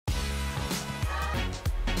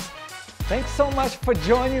Thanks so much for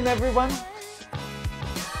joining, everyone.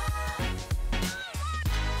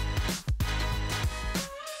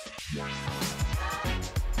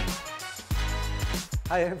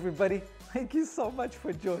 Hi, everybody. Thank you so much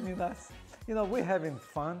for joining us. You know, we're having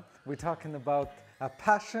fun. We're talking about a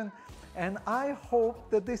passion, and I hope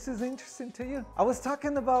that this is interesting to you. I was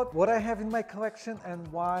talking about what I have in my collection and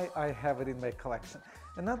why I have it in my collection.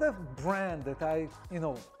 Another brand that I,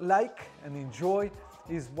 like and enjoy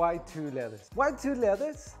is Y'2 leathers. Y'2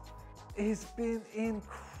 leathers has been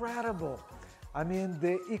incredible. I mean,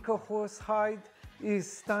 the eco horse hide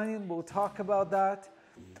is stunning. We'll talk about that.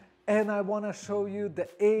 And I want to show you the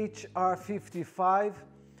HR55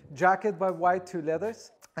 jacket by Y'2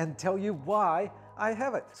 leathers and tell you why I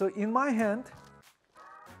have it. So in my hand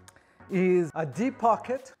is a deep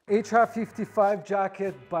pocket HR55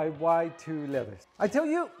 jacket by Y'2 leathers. I tell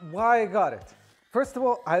you why I got it. First of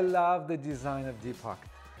all, I love the design of deep pocket.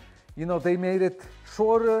 You know, they made it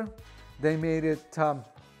shorter, they made it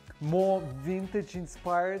more vintage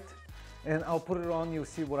inspired, and I'll put it on, you'll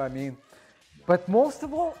see what I mean. But most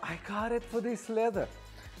of all, I got it for this leather.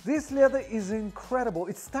 This leather is incredible.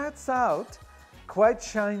 It starts out quite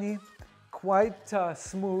shiny, quite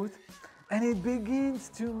smooth, and it begins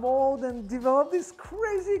to mold and develop this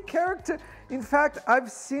crazy character. In fact,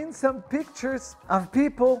 I've seen some pictures of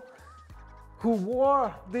people who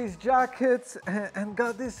wore these jackets and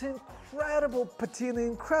got this incredible patina,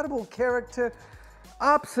 incredible character.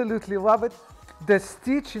 Absolutely love it. The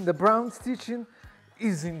stitching, the brown stitching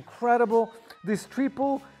is incredible. This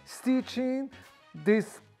triple stitching,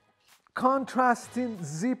 this contrasting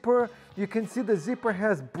zipper. You can see the zipper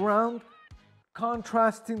has brown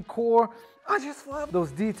contrasting core. I just love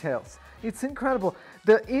those details. It's incredible.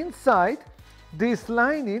 The inside, this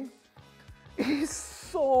lining is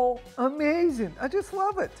so amazing. I just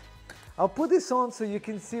love it. I'll put this on so you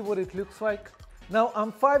can see what it looks like. Now,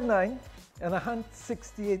 I'm 5'9" and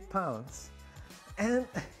 168 pounds. And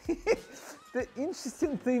the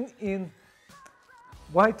interesting thing in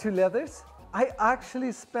Y'2 leathers, I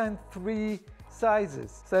actually spent 3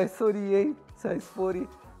 sizes. Size 38, size 40,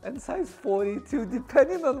 and size 42,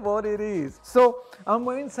 depending on what it is. So I'm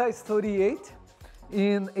wearing size 38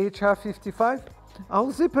 in HR55.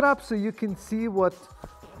 I'll zip it up so you can see what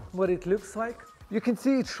it looks like. You can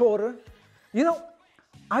see it's shorter. You know,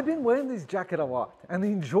 I've been wearing this jacket a lot and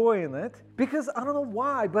enjoying it because I don't know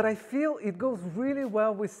why, but I feel it goes really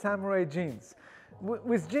well with samurai jeans.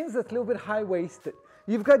 With jeans that's a little bit high-waisted.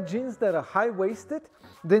 You've got jeans that are high-waisted,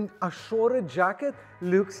 then a shorter jacket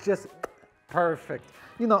looks just perfect.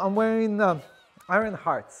 You know, I'm wearing Iron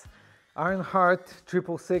Hearts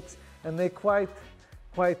 666, and they're quite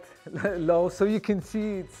low, so you can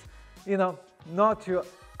see it's, not your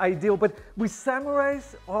ideal. But with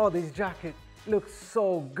samurais, oh, this jacket looks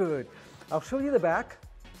so good. I'll show you the back.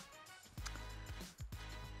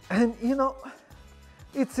 And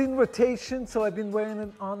it's in rotation, so I've been wearing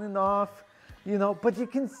it on and off, but you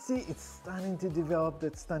can see it's starting to develop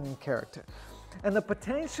that stunning character. And the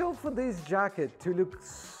potential for this jacket to look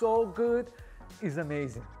so good is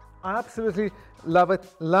amazing. I absolutely love it.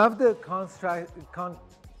 Love the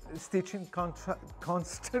stitching,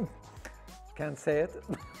 constant, can't say it,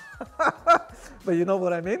 but you know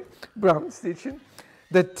what I mean, brown stitching.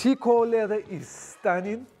 The T-core leather is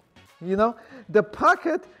stunning, The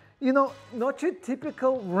pocket, not your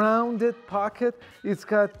typical rounded pocket. It's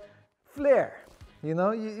got flair,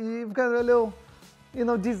 you've got a little,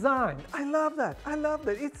 design. I love that. I love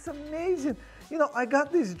that. It's amazing. I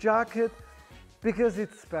got this jacket because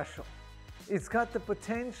it's special. It's got the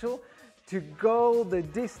potential to go the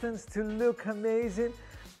distance, to look amazing.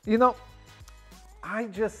 I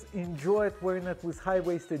just enjoy it wearing it with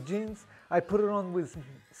high-waisted jeans. I put it on with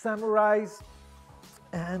samurais,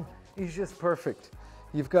 and it's just perfect.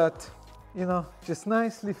 You've got, just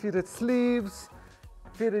nicely fitted sleeves,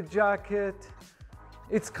 fitted jacket.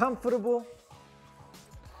 It's comfortable.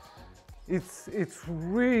 It's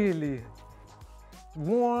really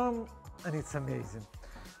warm, and it's amazing.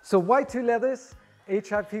 So Y'2 leathers,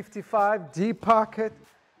 HR55, deep pocket,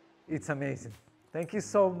 it's amazing. Thank you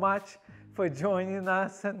so much for joining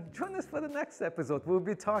us, and join us for the next episode. We'll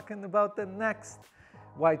be talking about the next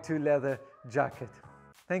Y'2 leather jacket.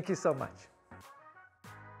 Thank you so much.